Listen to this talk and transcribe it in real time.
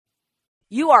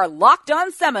You are Locked On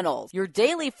Seminoles, your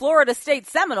daily Florida State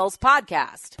Seminoles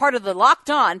podcast, part of the Locked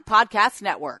On Podcast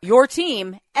Network, your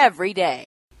team every day.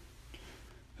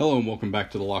 Hello and welcome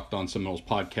back to the Locked On Seminoles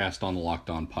podcast on the Locked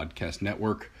On Podcast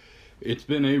Network. It's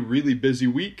been a really busy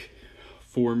week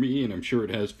for me, and I'm sure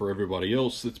it has for everybody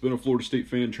else that's been a Florida State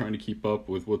fan trying to keep up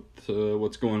with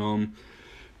what's going on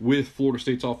with Florida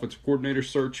State's offensive coordinator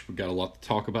search. We've got a lot to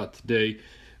talk about today,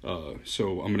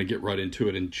 so I'm going to get right into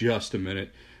it in just a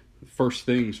minute. First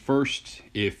things first,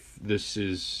 if this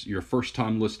is your first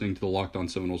time listening to the Locked On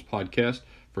Seminoles podcast,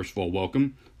 first of all,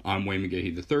 welcome. I'm Wayne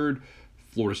McGahee III,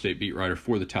 Florida State beat writer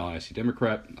for the Tallahassee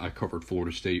Democrat. I covered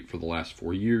Florida State for the last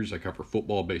 4 years. I cover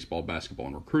football, baseball, basketball,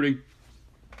 and recruiting.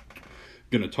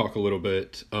 Going to talk a little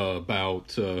bit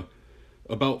about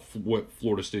what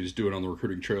Florida State is doing on the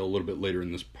recruiting trail a little bit later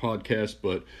in this podcast.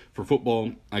 But for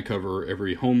football, I cover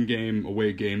every home game,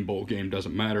 away game, bowl game,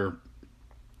 doesn't matter.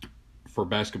 For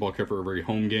basketball, I cover every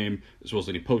home game as well as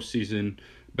any postseason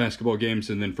basketball games.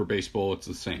 And then for baseball, it's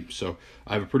the same. So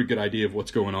I have a pretty good idea of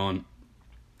what's going on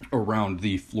around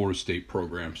the Florida State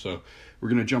program. So we're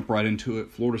going to jump right into it.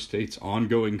 Florida State's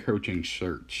ongoing coaching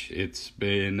search. It's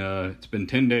been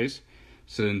 10 days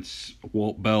since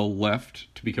Walt Bell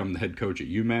left to become the head coach at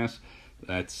UMass.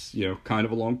 That's, kind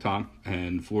of a long time,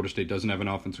 and Florida State doesn't have an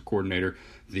offensive coordinator.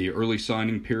 The early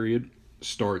signing period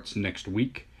starts next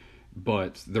week,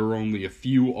 but there are only a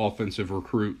few offensive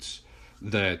recruits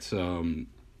that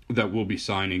will be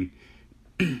signing.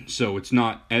 So it's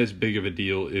not as big of a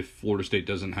deal if Florida State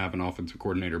doesn't have an offensive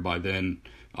coordinator by then.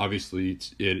 Obviously,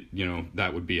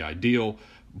 that would be ideal,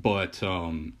 but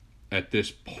at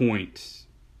this point,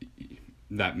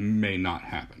 that may not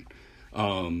happen.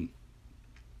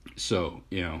 So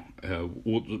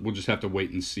we'll just have to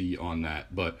wait and see on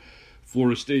that. But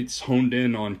Florida State's honed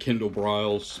in on Kendall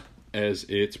Briles as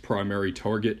its primary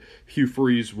target. Hugh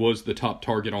Freeze was the top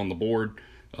target on the board.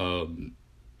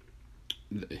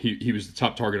 He was the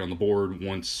top target on the board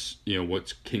once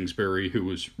Kingsbury, who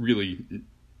was really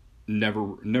never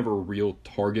a real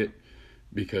target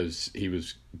because he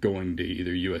was going to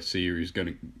either USC or he was going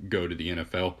to go to the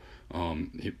NFL.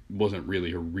 He wasn't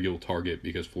really a real target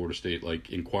because Florida State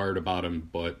inquired about him,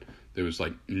 but there was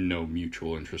no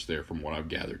mutual interest there from what I've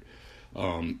gathered.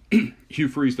 Hugh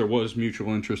Freeze, there was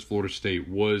mutual interest. Florida State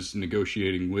was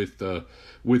negotiating with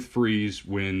Freeze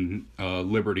when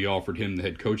Liberty offered him the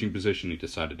head coaching position. He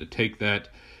decided to take that,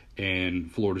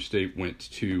 and Florida State went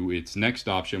to its next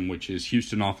option, which is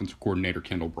Houston offensive coordinator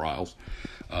Kendall Briles.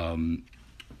 The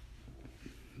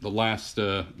last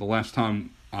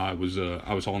time I was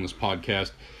on this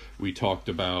podcast, we talked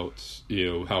about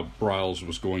how Briles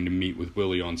was going to meet with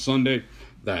Willie on Sunday.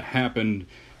 That happened.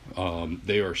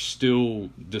 They are still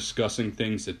discussing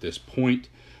things at this point.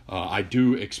 I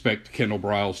do expect Kendall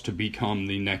Briles to become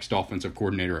the next offensive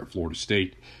coordinator at Florida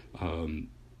State.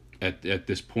 At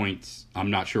this point, I'm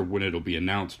not sure when it'll be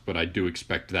announced, but I do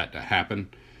expect that to happen.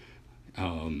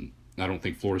 I don't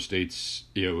think Florida State's,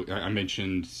 I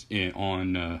mentioned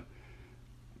on, I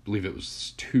believe it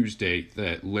was Tuesday,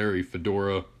 that Larry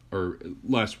Fedora, or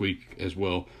last week as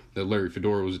well, that Larry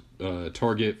Fedora was a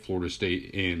target. Florida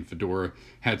State and Fedora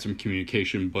had some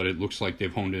communication, but it looks like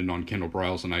they've honed in on Kendall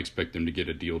Briles, and I expect them to get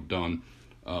a deal done.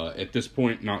 At this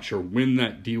point, not sure when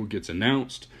that deal gets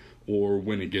announced or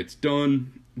when it gets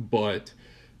done, but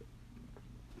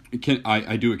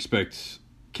I do expect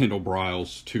Kendall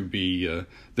Briles to be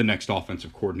the next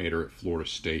offensive coordinator at Florida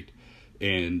State.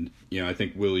 And, I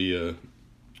think Willie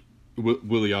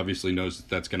obviously knows that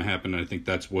that's going to happen, and I think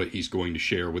that's what he's going to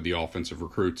share with the offensive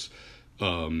recruits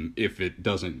if it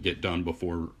doesn't get done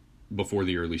before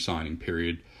the early signing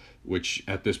period, which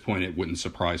at this point it wouldn't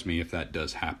surprise me if that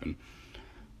does happen.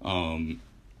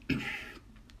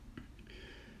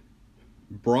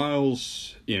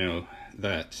 Briles,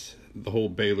 that the whole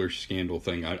Baylor scandal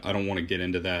thing, I don't want to get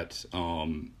into that.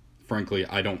 Frankly,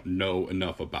 I don't know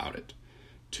enough about it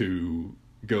to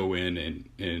go in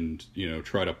and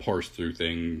try to parse through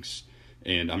things,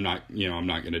 and I'm not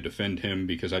going to defend him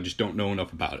because I just don't know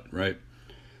enough about it, right?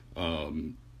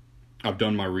 I've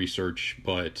done my research,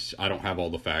 but I don't have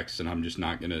all the facts, and I'm just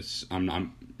not going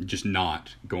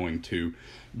to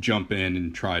jump in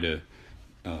and try to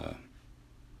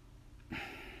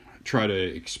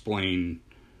explain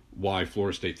why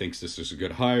Florida State thinks this is a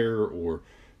good hire, or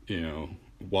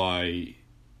why,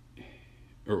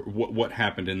 or what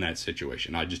happened in that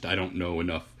situation. I don't know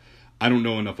enough. I don't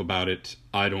know enough about it.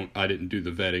 I didn't do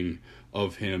the vetting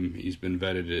of him. He's been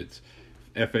vetted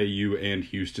at FAU and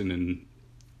Houston, and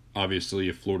obviously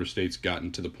if Florida State's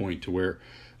gotten to the point to where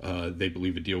they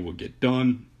believe a deal will get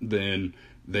done, then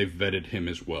they've vetted him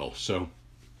as well. So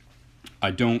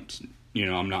I don't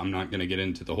I'm not going to get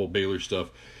into the whole Baylor stuff.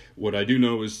 What I do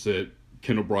know is that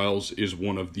Kendall Briles is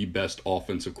one of the best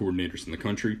offensive coordinators in the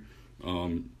country.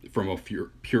 From a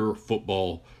pure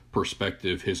football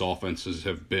perspective, his offenses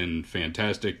have been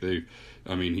fantastic.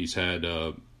 He's had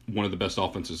one of the best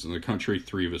offenses in the country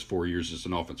 3 of his 4 years as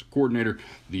an offensive coordinator.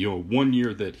 The 1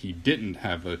 year that he didn't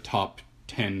have a top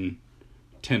 10,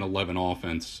 11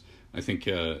 offense, I think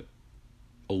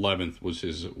 11th was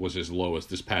his lowest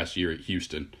this past year at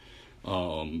Houston,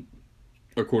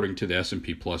 according to the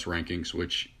S&P Plus rankings,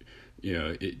 which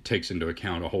it takes into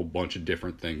account a whole bunch of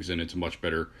different things, and it's a much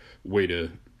better way to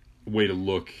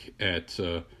look at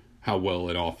how well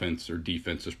an offense or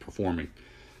defense is performing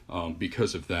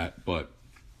because of that. But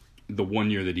the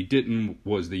 1 year that he didn't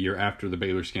was the year after the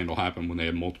Baylor scandal happened, when they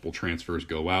had multiple transfers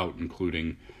go out,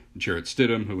 including Jarrett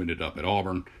Stidham, who ended up at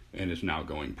Auburn and is now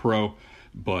going pro.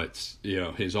 But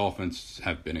his offense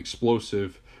have been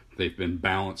explosive. They've been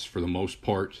balanced for the most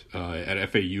part. At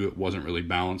FAU, it wasn't really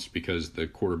balanced because the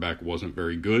quarterback wasn't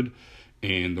very good,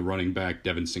 and the running back,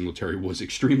 Devin Singletary, was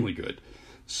extremely good.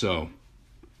 So,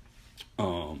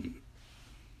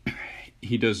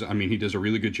 he does a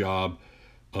really good job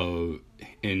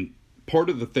and part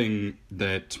of the thing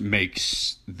that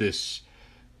makes this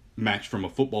match from a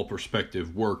football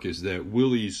perspective work is that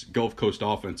Willie's Gulf Coast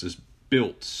offense is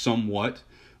built somewhat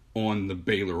on the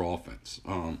Baylor offense.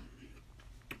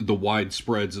 The wide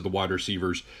spreads of the wide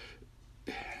receivers,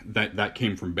 that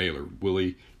came from Baylor.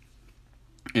 Willie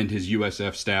and his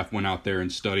USF staff went out there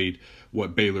and studied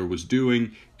what Baylor was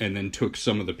doing, and then took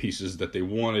some of the pieces that they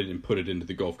wanted and put it into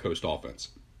the Gulf Coast offense.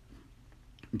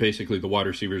 Basically, the wide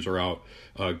receivers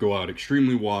go out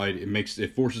extremely wide.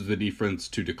 It forces the defense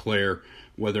to declare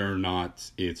whether or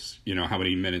not it's how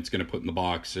many men it's going to put in the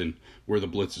box and where the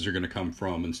blitzes are going to come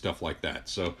from and stuff like that.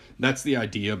 So that's the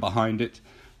idea behind it.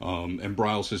 And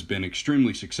Briles has been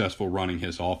extremely successful running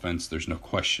his offense. There's no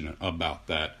question about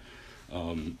that.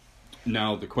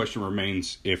 Now the question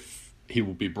remains if he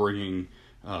will be bringing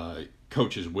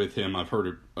coaches with him. I've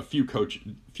heard a few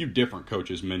different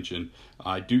coaches mentioned.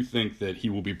 I do think that he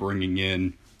will be bringing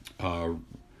in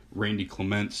Randy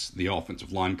Clements, the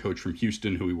offensive line coach from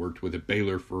Houston, who he worked with at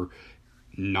Baylor for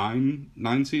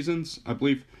nine seasons, I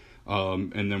believe,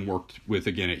 and then worked with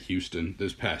again at Houston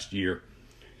this past year.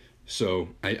 So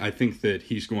I think that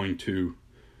he's going to.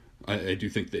 I do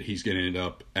think that he's going to end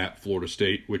up at Florida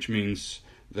State, which means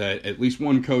that at least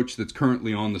one coach that's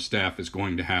currently on the staff is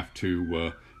going to have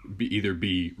to either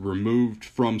be removed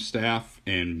from staff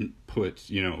and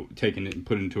taken it and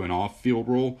put into an off-field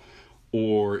role,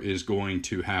 or is going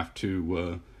to have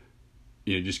to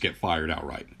just get fired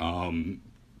outright.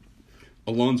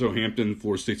 Alonzo Hampton,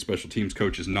 Florida State special teams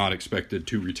coach, is not expected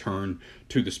to return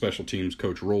to the special teams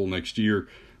coach role next year.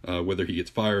 Whether he gets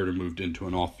fired or moved into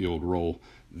an off-field role,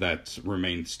 that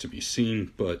remains to be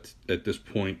seen. But at this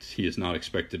point, he is not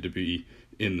expected to be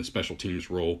in the special teams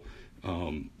role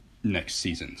next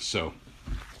season. So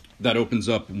that opens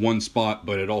up one spot,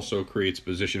 but it also creates a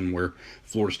position where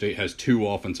Florida State has 2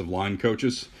 offensive line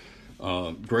coaches.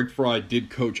 Greg Fry did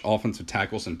coach offensive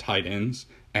tackles and tight ends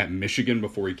at Michigan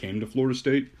before he came to Florida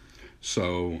State.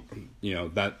 So,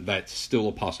 that's still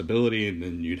a possibility, and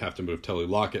then you'd have to move Telly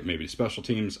Lockett maybe to special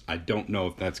teams. I don't know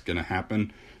if that's going to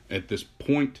happen at this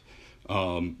point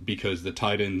because the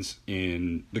tight ends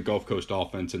in the Gulf Coast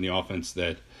offense and the offense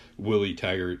that Willie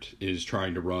Taggart is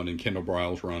trying to run and Kendall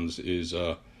Briles runs is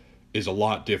a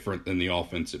lot different than the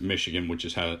offense at Michigan, which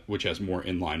has more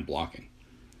inline blocking.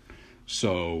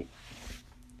 So,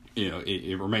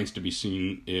 it remains to be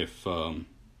seen if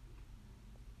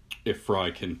Fry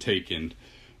can take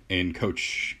and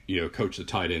coach the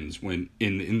tight ends when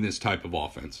in this type of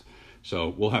offense. So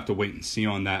we'll have to wait and see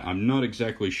on that. I'm not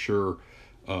exactly sure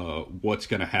what's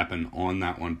going to happen on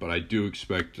that one, but I do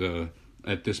expect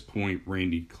at this point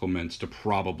Randy Clements to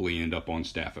probably end up on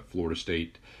staff at Florida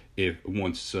State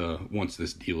once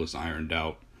this deal is ironed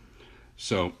out.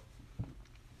 So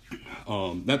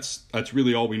that's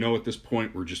really all we know at this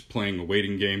point. We're just playing a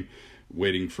waiting game,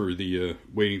 waiting for the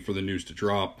news to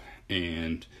drop,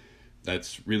 and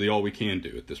that's really all we can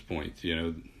do at this point.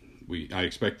 I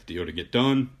expect the deal to get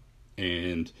done,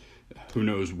 and who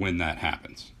knows when that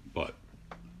happens. But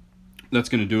that's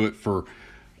going to do it for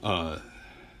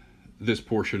this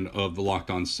portion of the Locked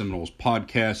On Seminoles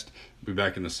podcast. We'll be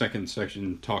back in the second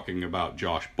section talking about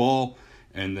Josh Ball,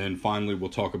 and then finally we'll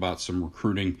talk about some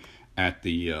recruiting at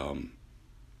the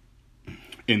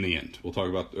in the end. We'll talk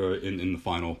about in the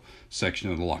final section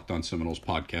of the Locked On Seminoles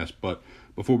podcast. But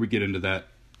before we get into that,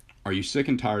 Are you sick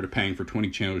and tired of paying for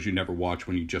 20 channels you never watch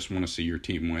when you just want to see your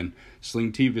team win?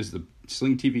 Sling TV is the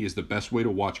best way to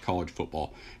watch college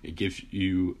football. It gives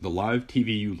you the live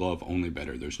TV you love, only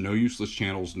better. There's no useless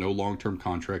channels, no long-term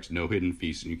contracts, no hidden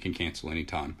fees, and you can cancel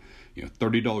anytime.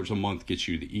 $30 a month gets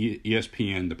you the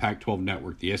ESPN, the Pac-12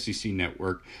 network, the SEC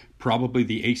network, probably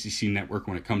the ACC network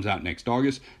when it comes out next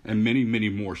August, and many, many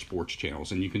more sports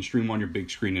channels. And you can stream on your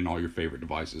big screen and all your favorite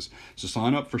devices. So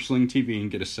sign up for Sling TV and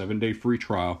get a 7-day free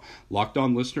trial. Locked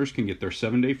On listeners can get their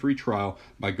 7-day free trial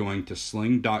by going to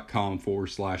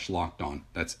sling.com/lockedon.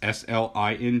 That's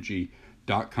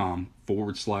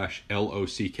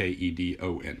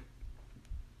SLING.com/LOCKEDON.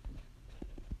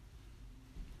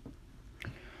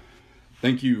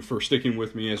 Thank you for sticking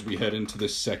with me as we head into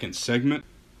this second segment.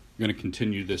 I'm going to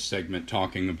continue this segment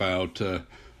talking about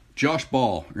Josh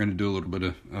Ball. We're going to do a little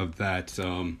bit of that.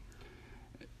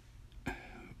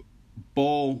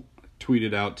 Ball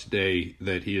tweeted out today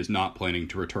that he is not planning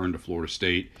to return to Florida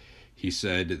State. He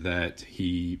said that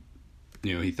he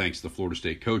thanks the Florida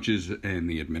State coaches and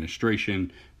the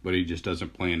administration, but he just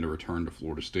doesn't plan to return to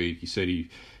Florida State. He said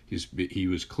he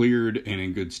was cleared and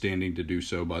in good standing to do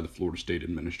so by the Florida State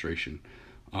administration.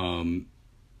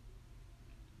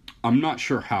 I'm not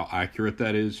sure how accurate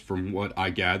that is. From what I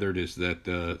gathered is that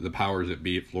the powers that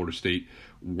be at Florida State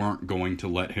weren't going to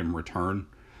let him return.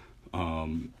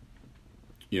 I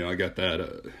got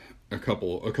that a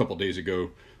couple days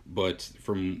ago, but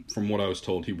from what I was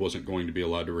told, he wasn't going to be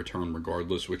allowed to return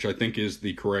regardless, which I think is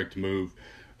the correct move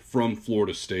from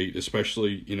Florida State,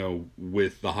 especially,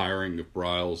 with the hiring of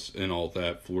Briles and all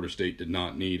that. Florida State did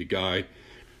not need a guy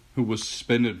who was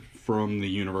suspended from the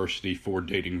university for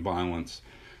dating violence,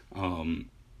 and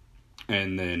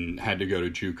then had to go to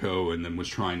JUCO and then was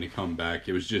trying to come back.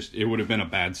 It would have been a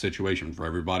bad situation for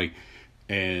everybody.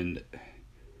 And,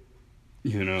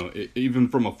 even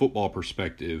from a football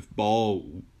perspective, Ball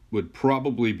would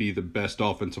probably be the best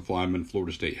offensive lineman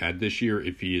Florida State had this year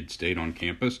if he had stayed on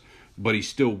campus, but he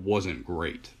still wasn't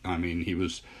great. I mean, he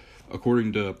was,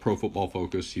 according to Pro Football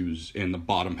Focus, he was in the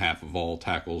bottom half of all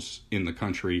tackles in the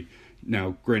country.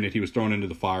 Now, granted, he was thrown into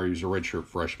the fire. He was a redshirt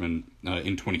freshman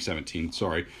in 2017. In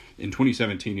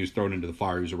 2017, he was thrown into the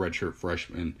fire. He was a redshirt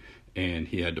freshman, and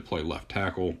he had to play left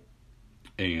tackle.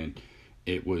 And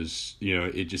it was,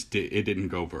 it didn't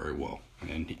go very well.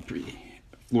 And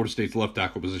Florida State's left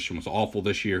tackle position was awful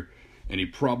this year, and he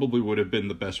probably would have been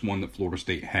the best one that Florida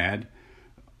State had,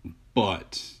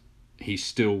 but he's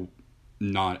still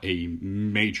not a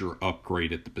major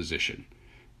upgrade at the position.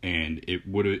 And it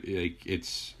would have, it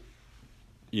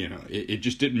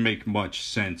just didn't make much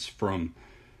sense for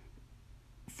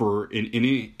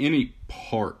any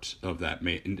part of that.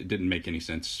 It didn't make any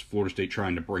sense. Florida State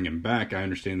trying to bring him back. I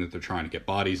understand that they're trying to get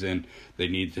bodies in. They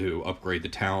need to upgrade the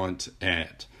talent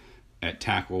at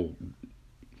tackle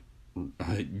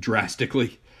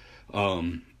drastically.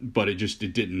 But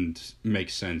it didn't make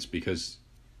sense because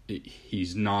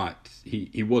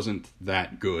he wasn't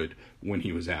that good when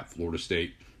he was at Florida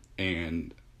State.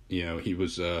 And, he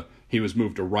was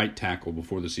moved to right tackle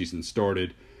before the season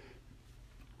started.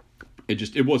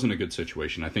 It wasn't a good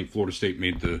situation. I think Florida State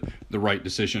made the right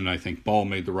decision. I think Ball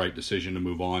made the right decision to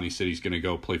move on. He said he's going to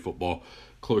go play football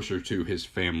closer to his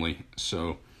family.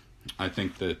 So I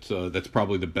think that that's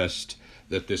probably the best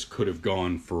that this could have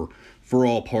gone for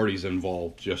all parties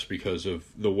involved, just because of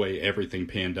the way everything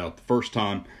panned out the first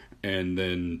time, and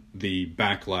then the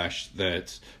backlash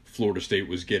that Florida State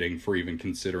was getting for even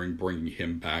considering bringing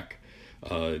him back.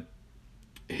 The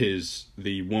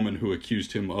woman who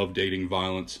accused him of dating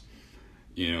violence,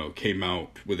 came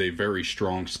out with a very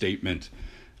strong statement,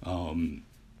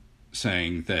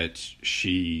 saying that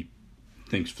she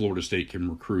thinks Florida State can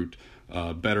recruit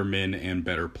better men and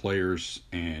better players.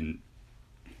 And,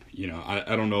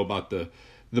 I don't know about the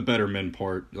better men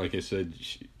part. Like I said,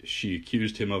 she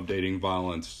accused him of dating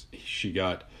violence.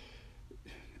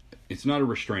 It's not a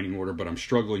restraining order, but I'm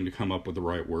struggling to come up with the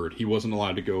right word. He wasn't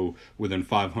allowed to go within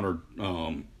 500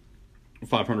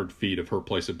 feet of her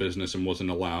place of business, and wasn't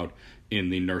allowed in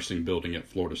the nursing building at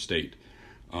Florida State,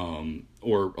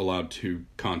 or allowed to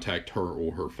contact her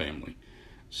or her family.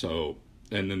 So,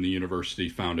 and then the university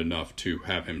found enough to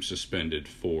have him suspended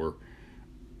from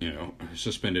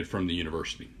the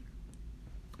university.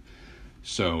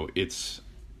 So it's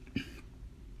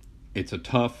a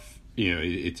tough,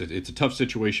 it's a tough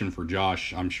situation for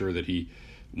Josh. I'm sure that he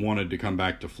wanted to come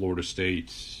back to Florida State.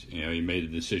 He made a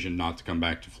decision not to come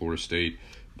back to Florida State,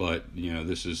 but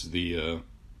this is the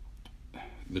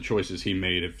choices he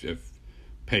made. If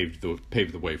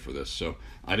paved the way for this. So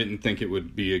I didn't think it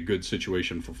would be a good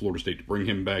situation for Florida State to bring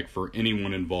him back for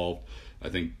anyone involved. I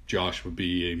think Josh would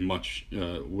be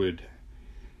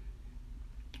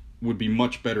would be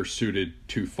much better suited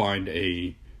to find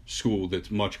a school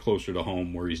that's much closer to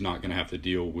home, where he's not going to have to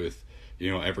deal with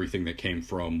everything that came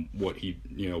from what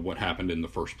happened in the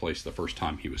first place the first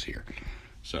time he was here.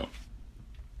 So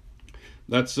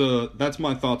that's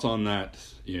my thoughts on that.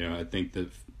 I think that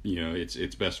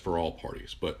it's best for all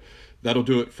parties. But that'll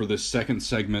do it for this second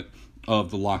segment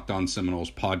of the Locked On Seminoles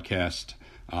podcast.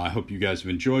 I hope you guys have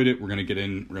enjoyed it. We're going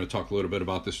to talk a little bit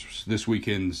about this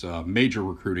weekend's major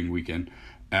recruiting weekend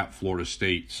at Florida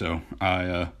State. So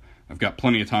I've got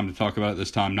plenty of time to talk about it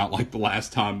this time, not like the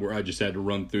last time where I just had to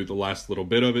run through the last little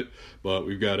bit of it, but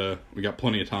we got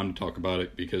plenty of time to talk about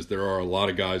it because there are a lot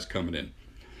of guys coming in.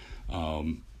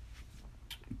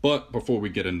 But before we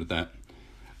get into that,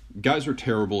 guys are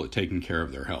terrible at taking care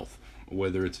of their health.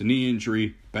 Whether it's a knee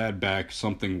injury, bad back,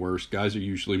 something worse, guys are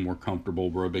usually more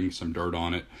comfortable rubbing some dirt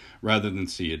on it rather than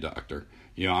see a doctor.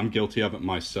 I'm guilty of it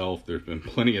myself. There's been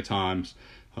plenty of times,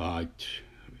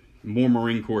 more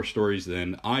Marine Corps stories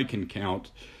than I can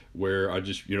count, where I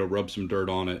just, rubbed some dirt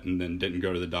on it and then didn't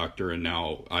go to the doctor, and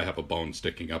now I have a bone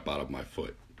sticking up out of my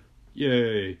foot.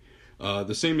 Yay!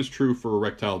 The same is true for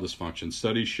erectile dysfunction.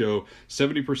 Studies show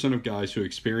 70% of guys who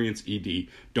experience ED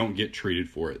don't get treated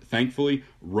for it. Thankfully,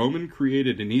 Roman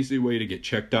created an easy way to get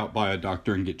checked out by a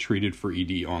doctor and get treated for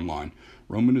ED online.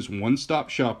 Roman is a one-stop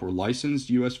shop where licensed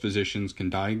U.S. physicians can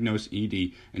diagnose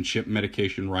ED and ship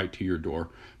medication right to your door.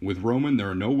 With Roman, there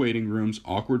are no waiting rooms,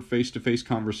 awkward face-to-face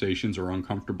conversations, or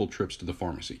uncomfortable trips to the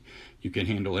pharmacy. You can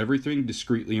handle everything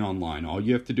discreetly online. All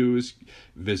you have to do is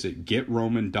visit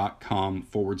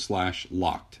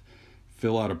getroman.com/locked.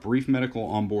 Fill out a brief medical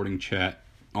onboarding,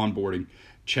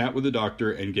 chat with a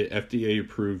doctor, and get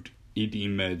FDA-approved ED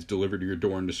meds delivered to your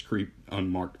door in discreet,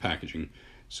 unmarked packaging.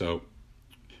 So,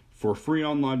 for a free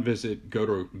online visit, go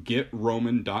to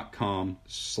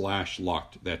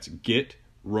getroman.com/locked. That's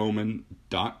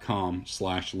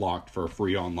getroman.com/locked for a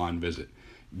free online visit.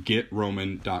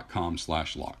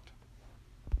 getroman.com/locked.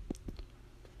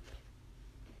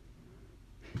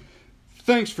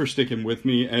 Thanks for sticking with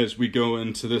me as we go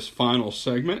into this final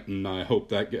segment, and I hope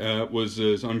that was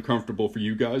as uncomfortable for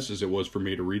you guys as it was for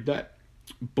me to read that.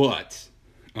 But,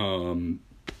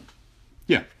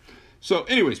 yeah. So,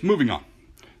 anyways, moving on.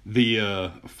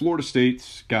 The Florida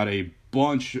State's got a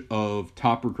bunch of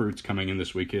top recruits coming in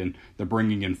this weekend. They're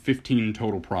bringing in 15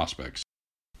 total prospects,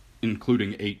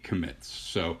 including 8 commits.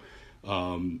 So,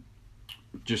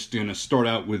 just going to start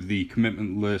out with the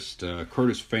commitment list.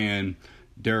 Curtis Fan,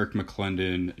 Derek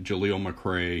McClendon, Jaleel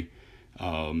McCray,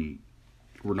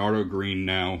 Renardo Green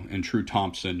now, and True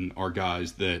Thompson are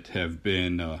guys that have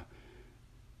been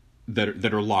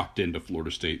that are locked into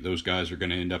Florida State. Those guys are going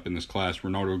to end up in this class.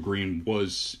 Renardo Green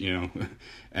was,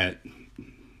 at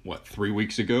 3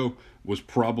 weeks ago, was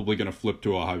probably going to flip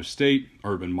to Ohio State.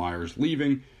 Urban Meyer's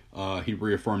leaving. He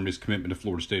reaffirmed his commitment to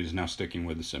Florida State, is now sticking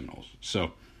with the Seminoles.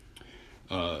 So,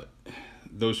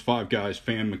 those 5 guys,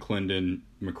 Fan, McClendon,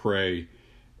 McCray,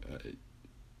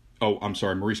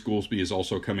 Maurice Goolsby is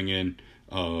also coming in,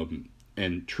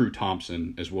 and True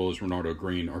Thompson, as well as Renardo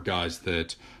Green, are guys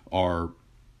that are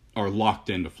locked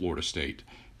into Florida State,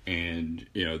 and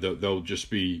they'll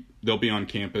be on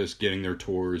campus getting their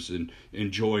tours and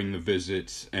enjoying the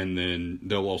visits, and then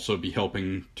they'll also be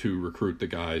helping to recruit the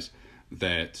guys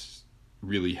that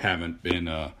really haven't been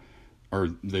or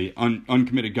the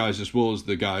uncommitted guys, as well as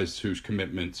the guys whose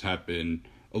commitments have been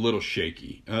a little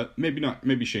shaky.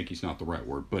 Maybe shaky's not the right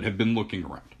word, but have been looking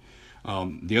around.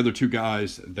 The other 2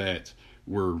 guys that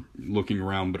were looking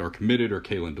around but are committed are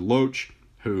Kalen DeLoach,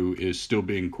 who is still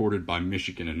being courted by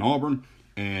Michigan and Auburn,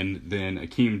 and then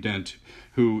Akeem Dent,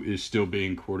 who is still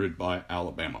being courted by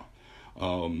Alabama.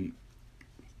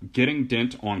 Getting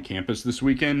Dent on campus this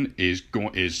weekend is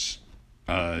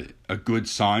a good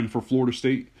sign for Florida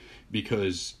State,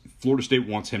 because Florida State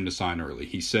wants him to sign early.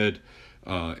 He said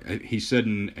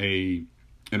in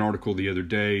an article the other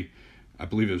day, I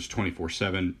believe it was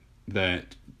 24/7,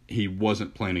 that he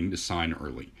wasn't planning to sign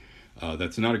early.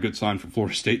 That's not a good sign for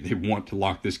Florida State. They want to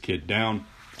lock this kid down,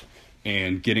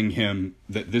 and getting him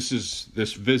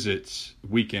this visits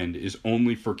weekend is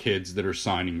only for kids that are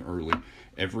signing early.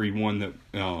 Everyone that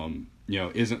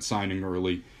isn't signing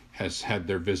early has had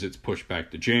their visits pushed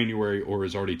back to January or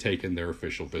has already taken their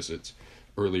official visits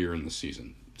earlier in the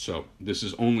season. So this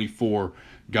is only for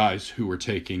guys who are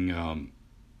signing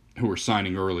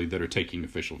early that are taking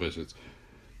official visits.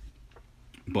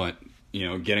 But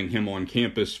getting him on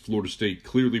campus, Florida State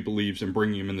clearly believes, and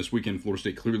bringing him in this weekend, Florida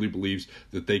State clearly believes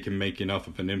that they can make enough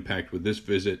of an impact with this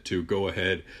visit to go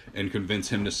ahead and convince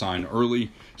him to sign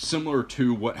early, similar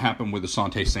to what happened with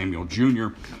Asante Samuel Jr.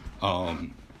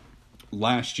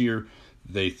 Last year.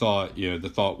 They thought,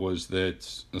 the thought was that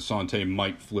Asante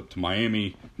might flip to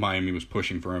Miami. Miami was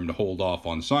pushing for him to hold off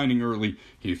on signing early.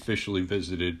 He officially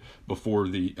visited before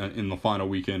in the final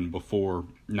weekend before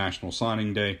National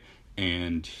Signing Day,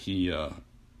 and he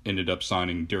ended up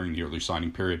signing during the early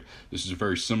signing period. This is a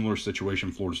very similar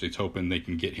situation. Florida State's hoping they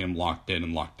can get him locked in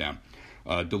and locked down.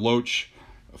 Deloach,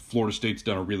 Florida State's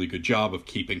done a really good job of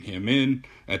keeping him in.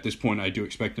 At this point, I do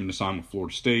expect him to sign with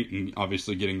Florida State, and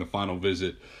obviously getting the final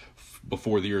visit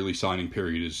before the early signing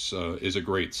period is a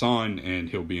great sign, and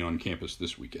he'll be on campus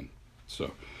this weekend.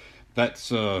 So that's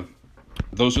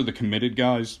those are the committed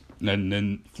guys, and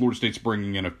then Florida State's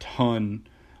bringing in a ton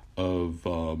of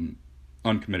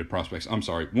uncommitted prospects. I'm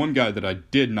sorry, one guy that I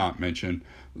did not mention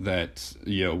that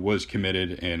was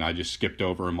committed, and I just skipped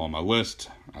over him on my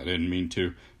list. I didn't mean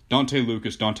to. Dante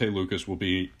Lucas. Dante Lucas will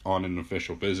be on an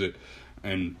official visit,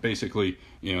 and basically,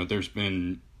 there's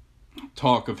been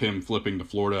talk of him flipping to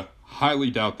Florida.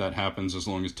 Highly doubt that happens as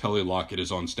long as Telly Lockett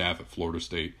is on staff at Florida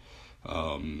State.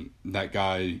 That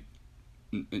guy,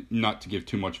 not to give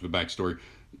too much of a backstory,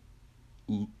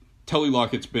 Telly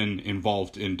Lockett's been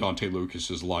involved in Dante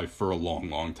Lucas's life for a long,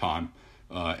 long time.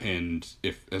 And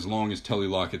as long as Telly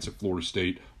Lockett's at Florida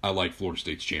State, I like Florida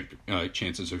State's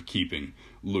chances of keeping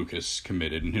Lucas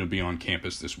committed, and he'll be on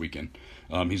campus this weekend.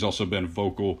 He's also been a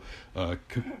vocal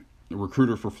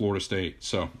recruiter for Florida State,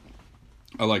 so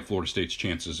I like Florida State's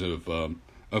chances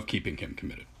of keeping him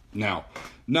committed. Now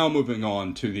moving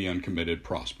on to the uncommitted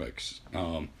prospects.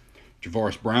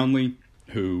 Javaris Brownlee,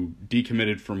 who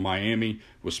decommitted from Miami,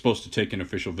 was supposed to take an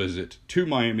official visit to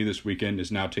Miami this weekend,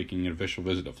 is now taking an official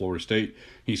visit to Florida State.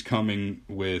 He's coming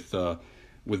with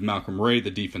Malcolm Ray, the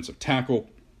defensive tackle,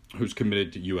 who's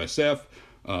committed to USF.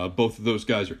 Both of those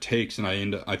guys are takes,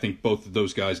 and I think both of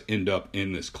those guys end up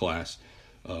in this class.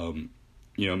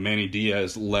 Manny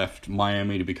Diaz left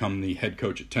Miami to become the head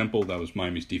coach at Temple. That was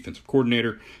Miami's defensive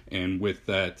coordinator, and with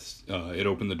that, it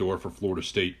opened the door for Florida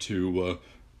State to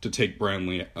take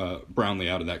Brownlee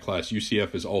out of that class.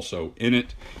 UCF is also in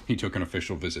it. He took an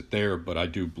official visit there, but I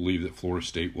do believe that Florida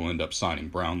State will end up signing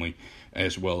Brownlee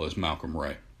as well as Malcolm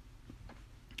Ray.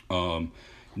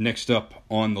 Next up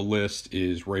on the list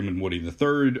is Raymond Woody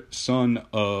III, son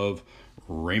of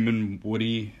Raymond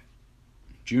Woody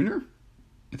Jr.?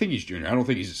 I think he's junior. I don't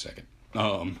think he's a second.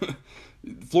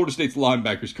 Florida State's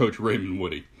linebackers coach Raymond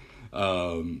Woody.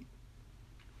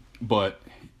 But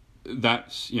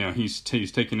that's, he's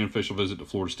taking an official visit to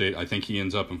Florida State. I think he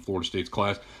ends up in Florida State's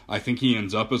class. I think he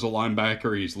ends up as a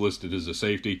linebacker. He's listed as a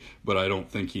safety, but I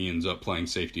don't think he ends up playing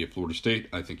safety at Florida State.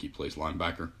 I think he plays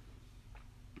linebacker.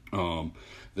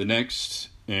 The next,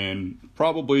 and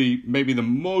probably maybe the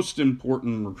most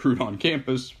important recruit on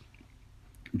campus,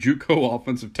 JUCO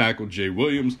offensive tackle Jay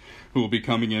Williams, who will be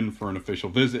coming in for an official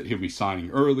visit. He'll be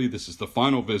signing early. This is the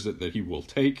final visit that he will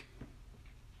take.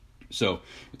 So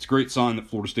it's a great sign that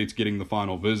Florida State's getting the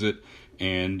final visit,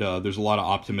 and there's a lot of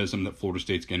optimism that Florida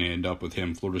State's going to end up with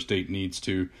him. Florida State needs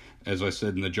to, as I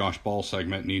said in the Josh Ball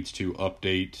segment, needs to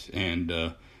update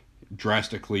and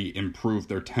drastically improve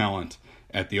their talent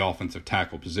at the offensive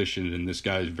tackle position, and this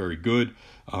guy is very good.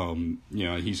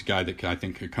 He's a guy that I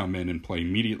think could come in and play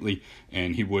immediately,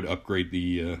 and he would upgrade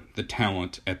the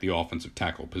talent at the offensive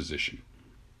tackle position.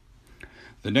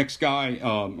 The next guy,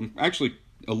 I'm actually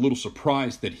a little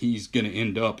surprised that he's going to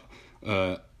end up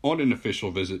on an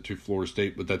official visit to Florida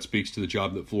State, but that speaks to the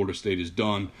job that Florida State has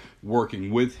done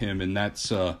working with him, and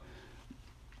that's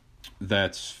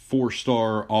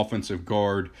four-star offensive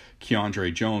guard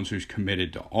Keandre Jones, who's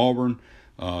committed to Auburn.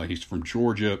 He's from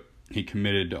Georgia. He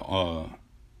committed to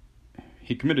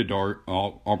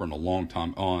Auburn a long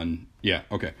time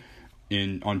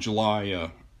in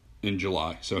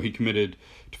July. So he committed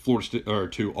to Florida State, or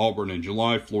to Auburn in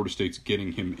July. Florida State's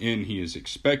getting him in. He is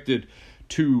expected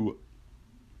to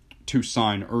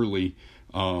sign early.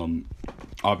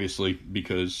 Obviously,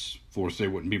 because Florida State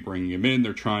wouldn't be bringing him in,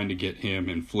 they're trying to get him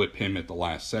and flip him at the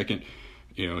last second.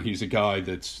 He's a guy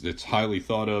that's highly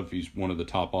thought of. He's one of the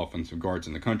top offensive guards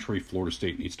in the country. Florida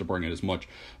State needs to bring in as much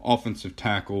offensive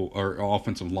tackle or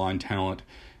offensive line talent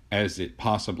as it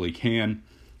possibly can.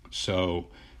 So,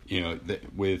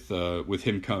 with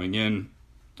him coming in,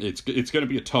 it's going to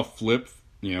be a tough flip.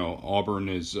 Auburn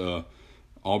has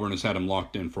had him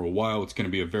locked in for a while. It's going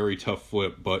to be a very tough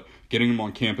flip, but getting him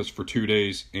on campus for 2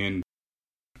 days and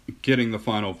getting the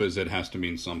final visit has to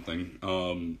mean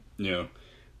something.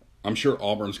 I'm sure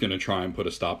Auburn's going to try and put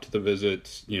a stop to the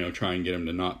visits, try and get him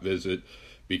to not visit,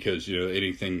 because,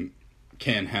 anything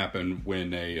can happen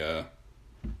when a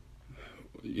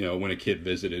kid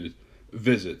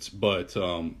visits. But,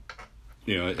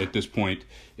 at this point,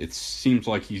 it seems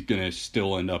like he's going to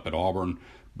still end up at Auburn.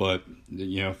 But,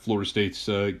 Florida State's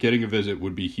getting a visit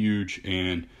would be huge,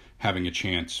 and having a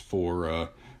chance for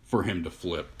him to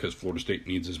flip, because Florida State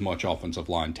needs as much offensive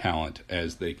line talent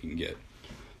as they can get.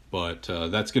 But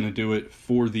that's going to do it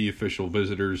for the official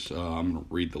visitors. I'm going to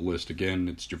read the list again.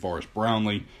 It's Javaris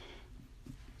Brownlee,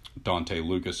 Dante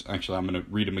Lucas. Actually, I'm going to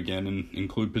read them again and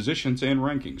include positions and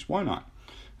rankings. Why not?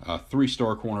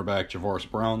 3-star cornerback Javaris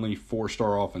Brownlee,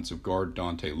 4-star offensive guard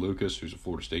Dante Lucas, who's a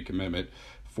Florida State commitment,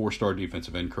 4-star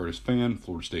defensive end Curtis Fan,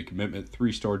 Florida State commitment,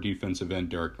 3-star defensive end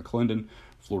Derek McClendon,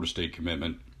 Florida State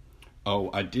commitment.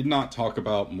 Oh, I did not talk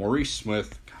about Maurice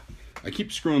Smith. I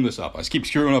keep screwing this up. I keep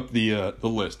screwing up the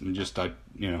list, and I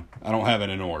don't have it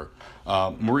in order.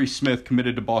 Maurice Smith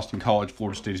committed to Boston College.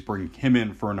 Florida State is bringing him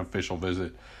in for an official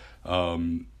visit.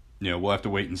 We'll have to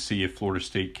wait and see if Florida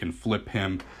State can flip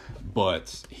him,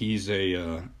 but he's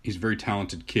a very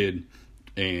talented kid,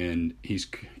 and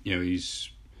he's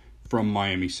from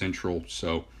Miami Central,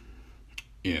 so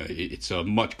it's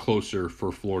much closer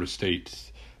for Florida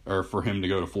State, or for him to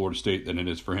go to Florida State, than it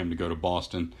is for him to go to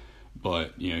Boston.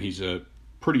 But he's a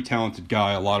pretty talented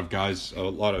guy. A lot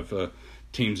of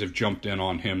teams have jumped in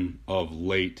on him of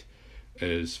late.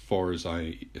 As much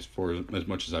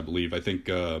as I believe, I think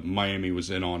Miami was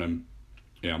in on him.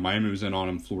 Yeah, Miami was in on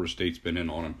him. Florida State's been in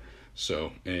on him.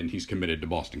 So, and he's committed to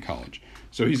Boston College.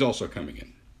 So he's also coming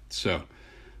in. So,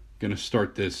 gonna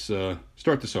start this over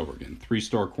again.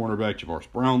 3-star cornerback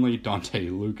Javaris Brownlee, Dante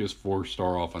Lucas,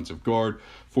 4-star offensive guard,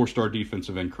 4-star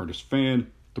defensive end Curtis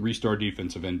Fan, 3-star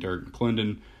defensive end Derek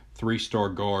McClendon, 3-star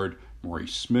guard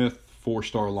Maurice Smith,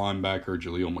 4-star linebacker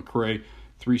Jaleel McRae,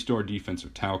 3-star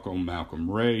defensive tackle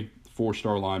Malcolm Ray,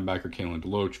 4-star linebacker Kalen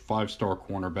DeLoach, 5-star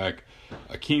cornerback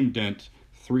Akeem Dent,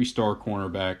 3-star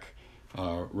cornerback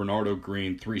Renardo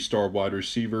Green, 3-star wide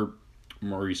receiver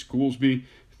Maurice Goolsby,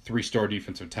 3-star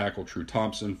defensive tackle True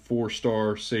Thompson,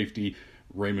 4-star safety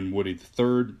Raymond Woody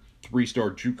III, 3-star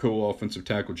JUCO offensive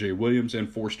tackle Jay Williams,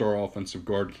 and 4-star offensive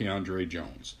guard Keandre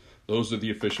Jones. Those are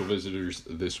the official visitors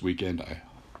this weekend. I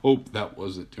hope that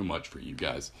wasn't too much for you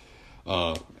guys.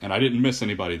 And I didn't miss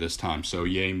anybody this time, so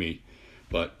yay me.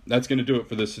 But that's going to do it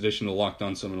for this edition of the Locked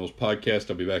On Seminoles podcast.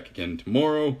 I'll be back again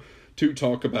tomorrow to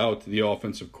talk about the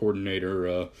offensive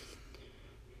coordinator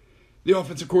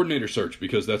search,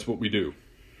 because that's what we do.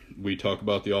 We talk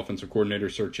about the offensive coordinator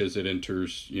search as it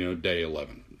enters, day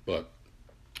 11. But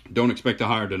don't expect to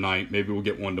hire tonight. Maybe we'll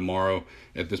get one tomorrow.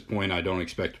 At this point, I don't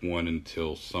expect one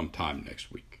until sometime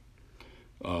next week.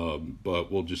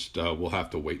 But we'll have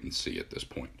to wait and see at this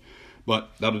point.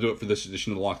 But that'll do it for this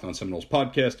edition of the Locked On Seminoles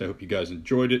podcast. I hope you guys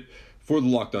enjoyed it. For the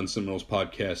Locked On Seminoles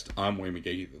podcast, I'm Wayne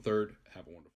McGahee III. Have a wonderful